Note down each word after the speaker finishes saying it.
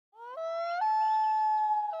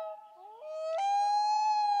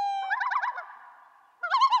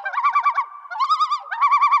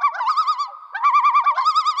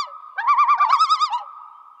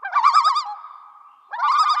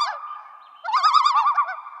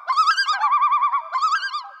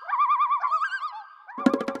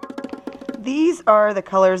these are the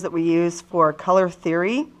colors that we use for color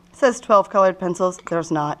theory. It says 12 colored pencils.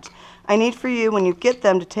 There's not. I need for you, when you get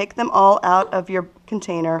them, to take them all out of your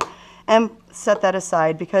container and set that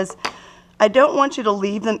aside, because I don't want you to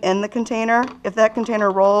leave them in the container. If that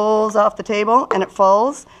container rolls off the table and it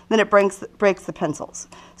falls, then it breaks the pencils.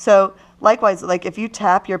 So likewise, like if you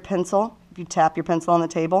tap your pencil on the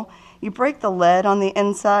table, you break the lead on the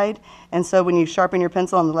inside, and so when you sharpen your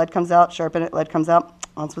pencil and the lead comes out, sharpen it, lead comes out,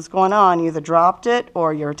 that's what's going on. You either dropped it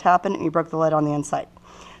or you're tapping it and you broke the lead on the inside.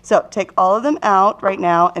 So take all of them out right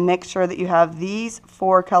now and make sure that you have these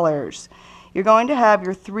 4 colors. You're going to have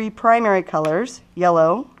your 3 primary colors,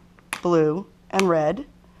 yellow, blue, and red.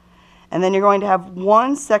 And then you're going to have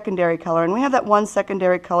 1 secondary color, and we have that 1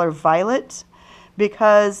 secondary color, violet,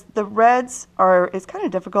 because the reds it's kind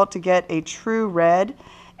of difficult to get a true red,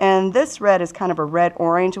 and this red is kind of a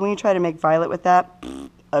red-orange, and when you try to make violet with that,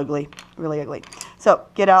 ugly, really ugly. So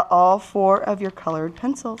get out all 4 of your colored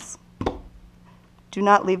pencils. Do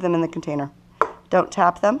not leave them in the container. Don't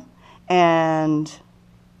tap them, and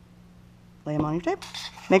lay them on your table.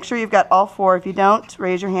 Make sure you've got all 4. If you don't,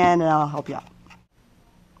 raise your hand and I'll help you out.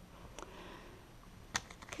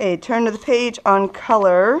 Okay, turn to the page on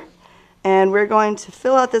color, and we're going to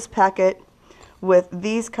fill out this packet with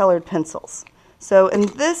these colored pencils. So in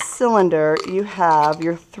this cylinder, you have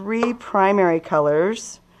your 3 primary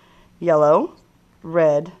colors, yellow,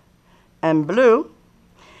 red, and blue.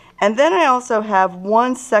 And then I also have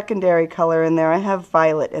 1 secondary color in there. I have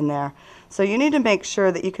violet in there. So you need to make sure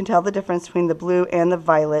that you can tell the difference between the blue and the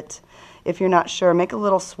violet. If you're not sure, make a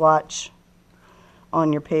little swatch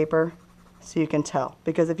on your paper so you can tell.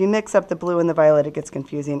 Because if you mix up the blue and the violet, it gets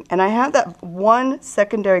confusing. And I have that 1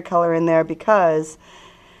 secondary color in there because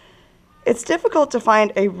it's difficult to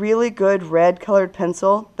find a really good red colored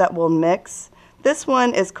pencil that will mix. This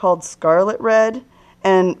one is called Scarlet Red,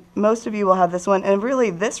 and most of you will have this one. And really,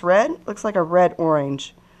 this red looks like a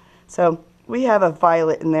red-orange. So we have a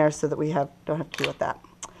violet in there so that we don't have to deal with that.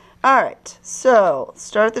 All right, so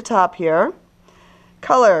start at the top here.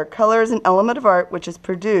 Color. Color is an element of art which is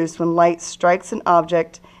produced when light strikes an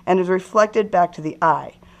object and is reflected back to the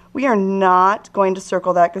eye. We are not going to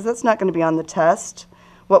circle that because that's not going to be on the test.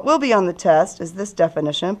 What will be on the test is this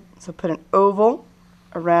definition. So put an oval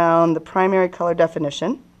around the primary color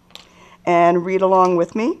definition and read along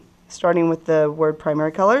with me, starting with the word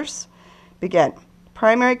primary colors. Begin.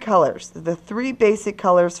 Primary colors, the 3 basic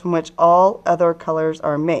colors from which all other colors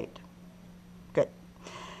are made. Good.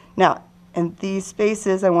 Now, in these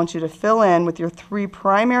spaces, I want you to fill in with your 3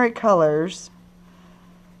 primary colors.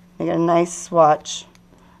 Make a nice swatch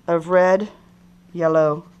of red,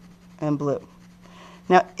 yellow, and blue.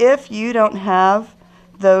 Now, if you don't have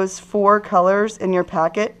those 4 colors in your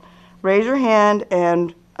packet, raise your hand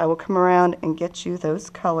and I will come around and get you those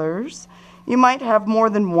colors. You might have more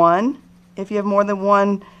than 1. If you have more than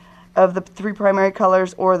 1 of the 3 primary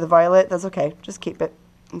colors or the violet, that's okay. Just keep it.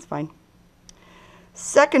 It's fine.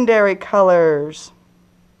 Secondary colors.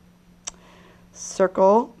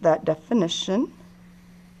 Circle that definition.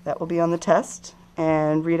 That will be on the test.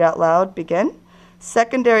 And read out loud. Begin.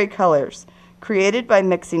 Secondary colors. Created by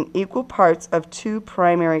mixing equal parts of 2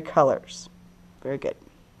 primary colors. Very good.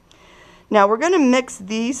 Now we're going to mix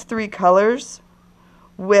these 3 colors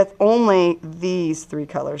with only these 3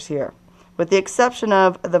 colors here. With the exception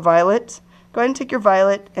of the violet, go ahead and take your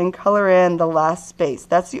violet and color in the last space.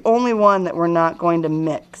 That's the only one that we're not going to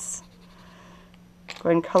mix. Go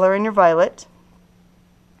ahead and color in your violet.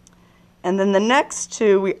 And then the next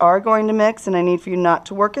 2 we are going to mix, and I need for you not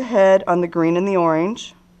to work ahead on the green and the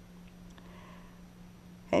orange.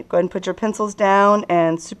 Okay, go ahead and put your pencils down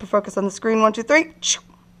and super focus on the screen. 1, 2, 3.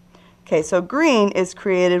 Okay, so green is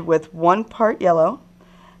created with 1 part yellow,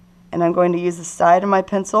 and I'm going to use the side of my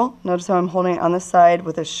pencil. Notice how I'm holding it on the side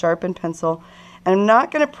with a sharpened pencil, and I'm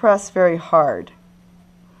not going to press very hard.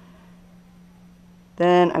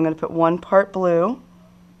 Then I'm going to put 1 part blue,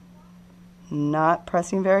 not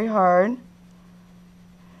pressing very hard.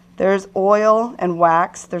 There's oil and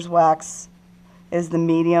wax. There's wax is the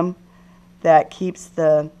medium that keeps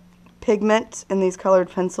the pigment in these colored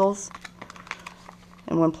pencils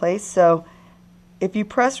in one place. So if you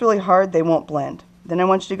press really hard, they won't blend. Then I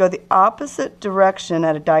want you to go the opposite direction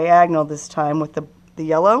at a diagonal this time with the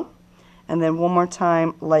yellow, and then one more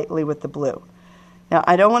time lightly with the blue. Now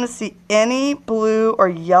I don't want to see any blue or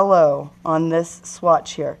yellow on this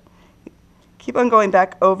swatch here. Keep on going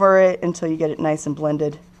back over it until you get it nice and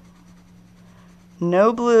blended.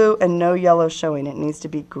 No blue and no yellow showing. It needs to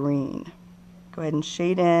be green. Go ahead and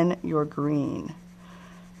shade in your green.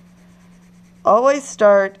 Always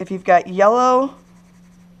start, if you've got yellow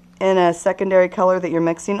in a secondary color that you're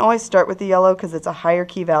mixing, always start with the yellow because it's a higher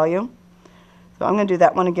key value. So I'm going to do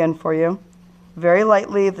that one again for you. Very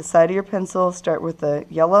lightly, the side of your pencil, start with the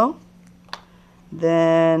yellow,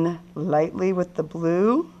 then lightly with the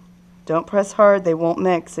blue. Don't press hard, they won't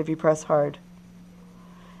mix if you press hard.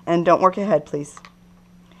 And don't work ahead, please.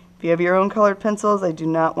 If you have your own colored pencils, I do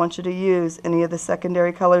not want you to use any of the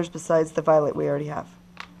secondary colors besides the violet we already have.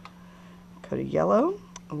 Coat of yellow,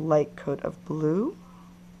 a light coat of blue.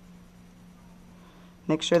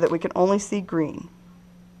 Make sure that we can only see green.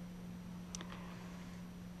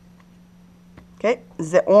 Okay,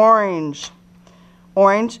 the orange.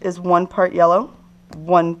 Orange is 1 part yellow,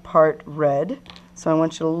 1 part red. So I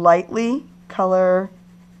want you to lightly color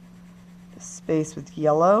the space with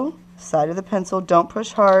yellow, side of the pencil, don't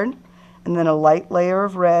push hard, and then a light layer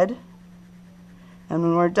of red. And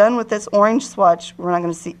when we're done with this orange swatch, we're not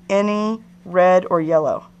going to see any red or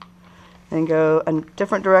yellow. Then go a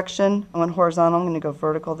different direction. I went horizontal, I'm going to go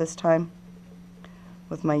vertical this time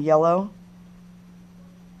with my yellow.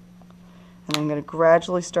 And I'm going to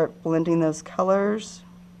gradually start blending those colors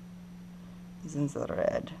into the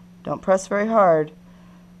red. Don't press very hard.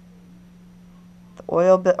 The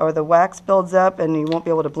oil or the wax builds up and you won't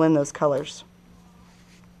be able to blend those colors.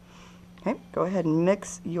 Okay, go ahead and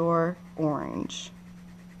mix your orange.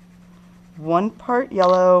 1 part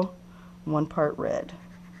yellow, 1 part red.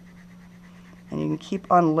 And you can keep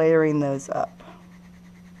on layering those up.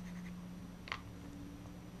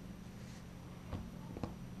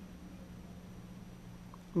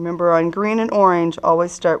 Remember, on green and orange,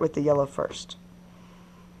 always start with the yellow first.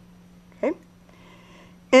 Okay.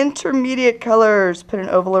 Intermediate colors. Put an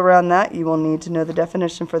oval around that. You will need to know the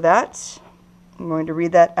definition for that. I'm going to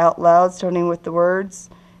read that out loud, starting with the words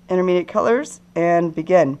intermediate colors, and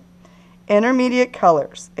begin. Intermediate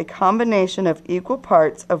colors, a combination of equal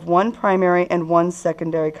parts of 1 primary and 1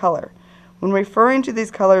 secondary color. When referring to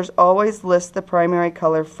these colors, always list the primary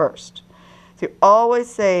color first. So you always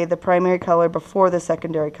say the primary color before the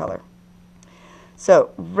secondary color.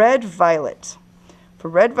 So red violet. For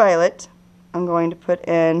red violet, I'm going to put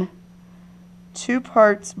in 2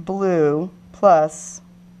 parts blue plus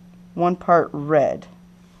 1 part red.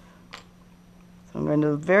 So I'm going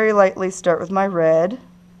to very lightly start with my red.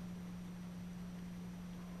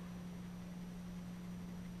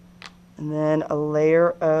 And then a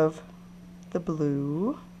layer of the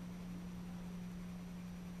blue.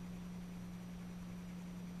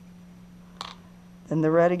 Then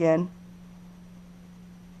the red again.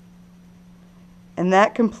 And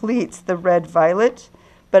that completes the red violet,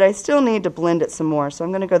 but I still need to blend it some more. So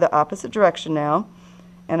I'm going to go the opposite direction now,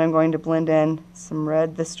 and I'm going to blend in some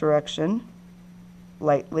red this direction,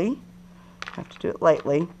 lightly. I have to do it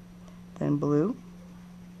lightly. Then blue.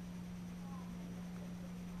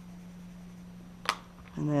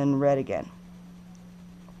 And then red again.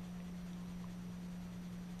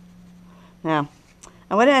 Now,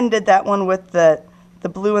 I went ahead and did that one with the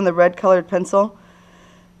blue and the red colored pencil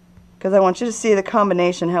because I want you to see the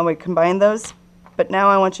combination, how we combine those. But now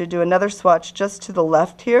I want you to do another swatch just to the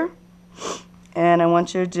left here. And I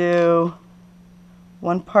want you to do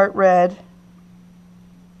 1 part red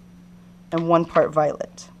and 1 part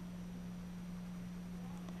violet.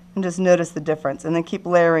 And just notice the difference. And then keep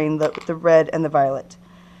layering the red and the violet.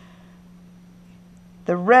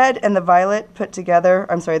 The red and the violet put together,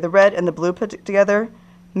 I'm sorry, the red and the blue put together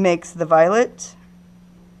makes the violet.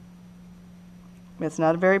 It's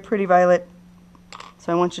not a very pretty violet,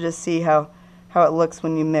 so I want you to see how it looks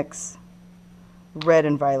when you mix red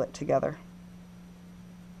and violet together.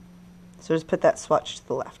 So just put that swatch to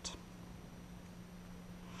the left.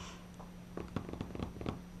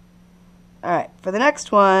 Alright, for the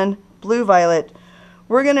next one, blue violet,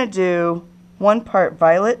 we're going to do 1 part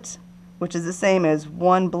violet, which is the same as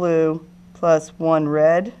 1 blue plus 1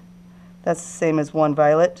 red. That's the same as 1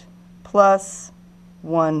 violet plus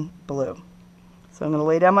 1 blue. So I'm going to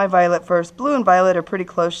lay down my violet first. Blue and violet are pretty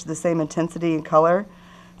close to the same intensity and color,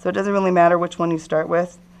 so it doesn't really matter which one you start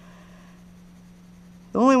with.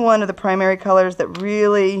 The only one of the primary colors that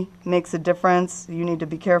really makes a difference you need to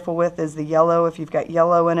be careful with is the yellow. If you've got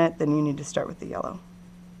yellow in it, then you need to start with the yellow.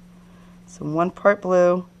 So 1 part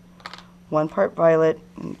blue, 1 part violet,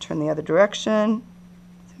 and turn the other direction.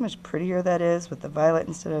 See how much prettier that is with the violet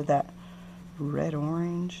instead of that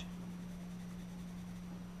red-orange.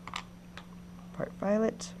 Part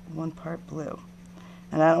violet, 1 part blue.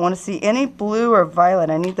 And I don't want to see any blue or violet.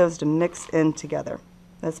 I need those to mix in together.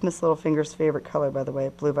 That's Miss Littlefinger's favorite color, by the way,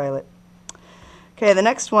 blue-violet. Okay, the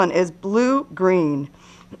next one is blue-green.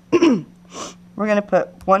 We're going to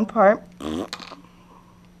put 1 part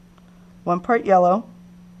yellow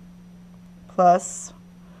plus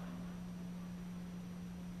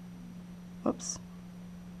Whoops.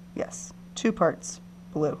 Yes, 2 parts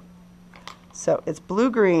blue. So it's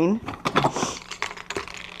blue-green.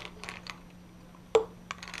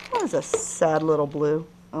 That is a sad little blue.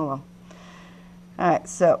 Oh well. Alright,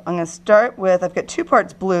 so I'm going to start with, I've got 2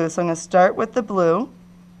 parts blue, so I'm going to start with the blue.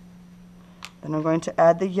 Then I'm going to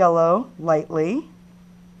add the yellow lightly.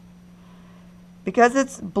 Because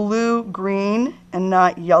it's blue-green and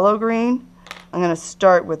not yellow-green, I'm going to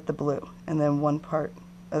start with the blue and then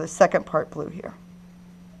the second part blue here.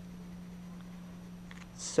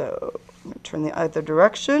 So I'm going to turn the other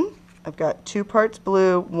direction. I've got 2 parts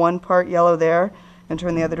blue, 1 part yellow there, and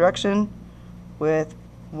turn the other direction with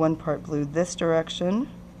 1 part blue this direction,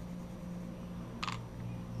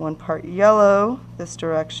 1 part yellow this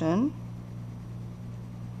direction,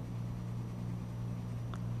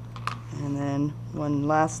 and then 1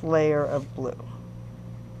 last layer of blue.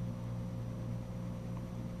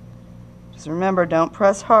 Just remember, don't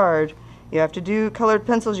press hard. You have to do colored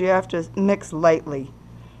pencils, you have to mix lightly.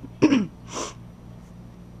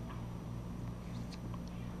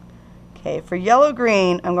 Okay, for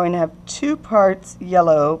yellow-green, I'm going to have 2 parts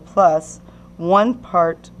yellow plus 1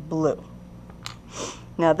 part blue.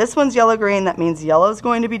 Now this one's yellow-green, that means yellow is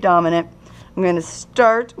going to be dominant. I'm going to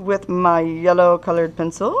start with my yellow colored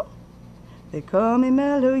pencil. They call me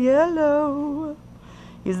Mellow Yellow.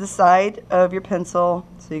 Use the side of your pencil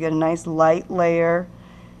so you get a nice light layer.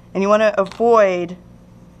 And you want to avoid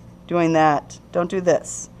doing that. Don't do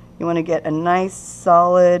this. You want to get a nice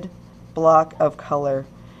solid block of color.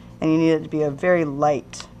 And you need it to be a very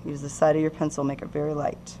light. Use the side of your pencil, make it very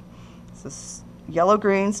light. So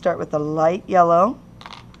yellow-green, start with the light yellow.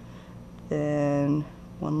 Then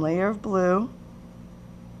 1 layer of blue.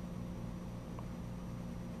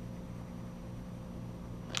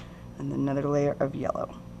 And then another layer of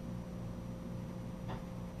yellow.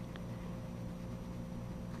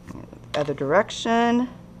 Other direction.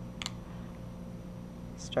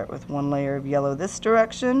 Start with 1 layer of yellow this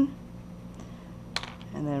direction.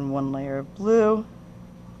 And then 1 layer of blue.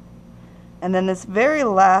 And then this very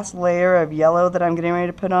last layer of yellow that I'm getting ready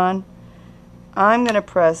to put on, I'm going to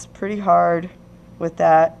press pretty hard with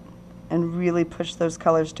that and really push those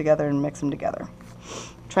colors together and mix them together.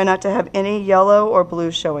 Try not to have any yellow or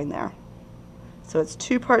blue showing there. So it's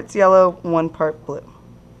 2 parts yellow, 1 part blue.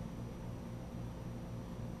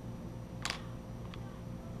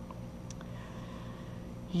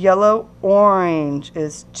 Yellow-orange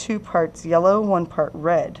is 2 parts yellow, 1 part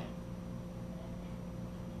red.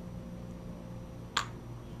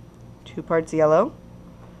 2 parts yellow,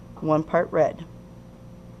 1 part red.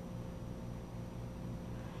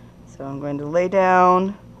 So I'm going to lay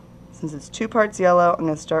down, since it's 2 parts yellow, I'm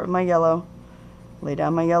going to start with my yellow. Lay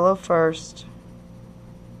down my yellow first.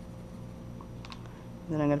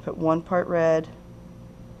 Then I'm going to put 1 part red.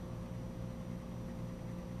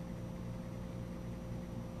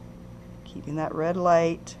 Keeping that red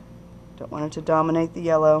light. Don't want it to dominate the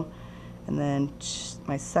yellow. And then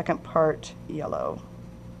my second part yellow.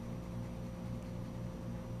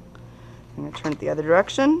 I'm going to turn it the other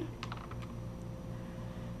direction.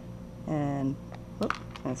 And I'm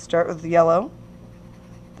going to start with the yellow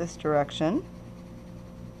this direction.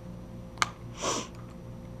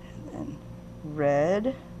 And then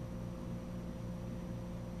red.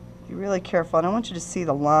 Be really careful. I don't want you to see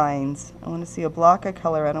the lines. I want to see a block of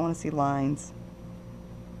color. I don't want to see lines.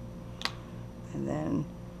 And then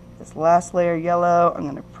this last layer yellow, I'm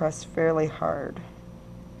going to press fairly hard.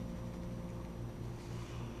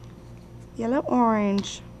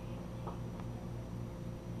 Yellow-orange.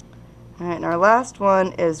 Alright, and our last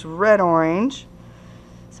one is red-orange.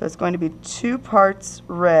 So it's going to be 2 parts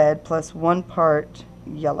red plus 1 part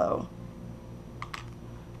yellow.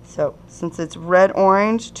 So since it's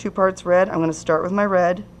red-orange, 2 parts red, I'm going to start with my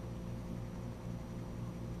red.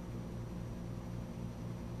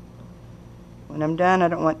 When I'm done, I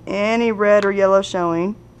don't want any red or yellow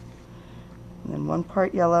showing. And then 1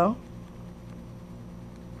 part yellow.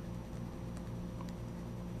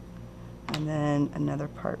 And then another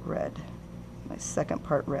part red, my second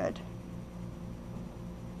part red.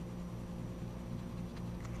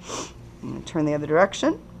 I'm going to turn the other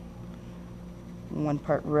direction. 1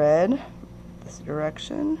 part red, this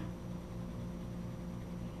direction.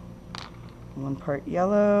 1 part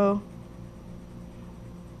yellow.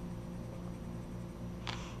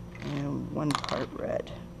 And 1 part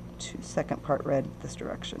red, second part red this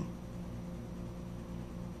direction.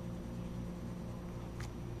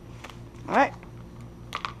 Alright.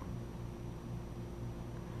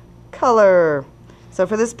 Color. So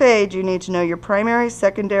for this page, you need to know your primary,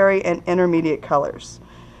 secondary, and intermediate colors.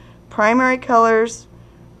 Primary colors,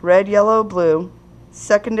 red, yellow, blue.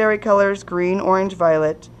 secondary colors, green, orange,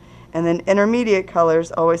 violet, and then intermediate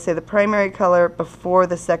colors, always say the primary color before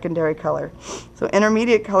the secondary color. So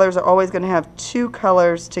intermediate colors are always going to have two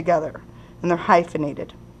colors together, and they're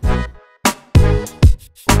hyphenated.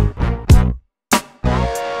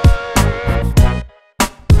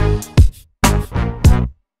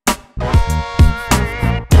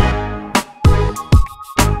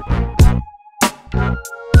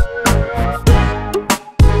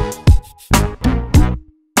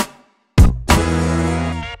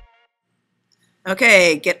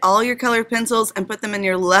 Okay, get all your colored pencils and put them in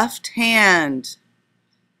your left hand.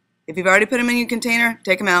 If you've already put them in your container,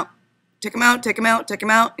 take them out. Take them out, take them out, take them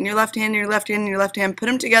out in your left hand, in your left hand, in your left hand. Put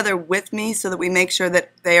them together with me so that we make sure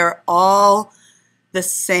that they are all the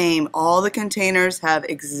same. All the containers have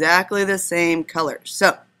exactly the same colors.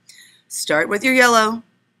 So, start with your yellow.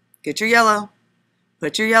 Get your yellow.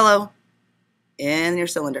 Put your yellow in your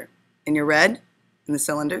cylinder. And your red in the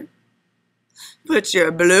cylinder. Put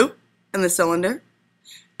your blue in the cylinder,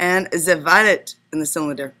 and the violet in the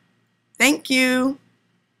cylinder. Thank you.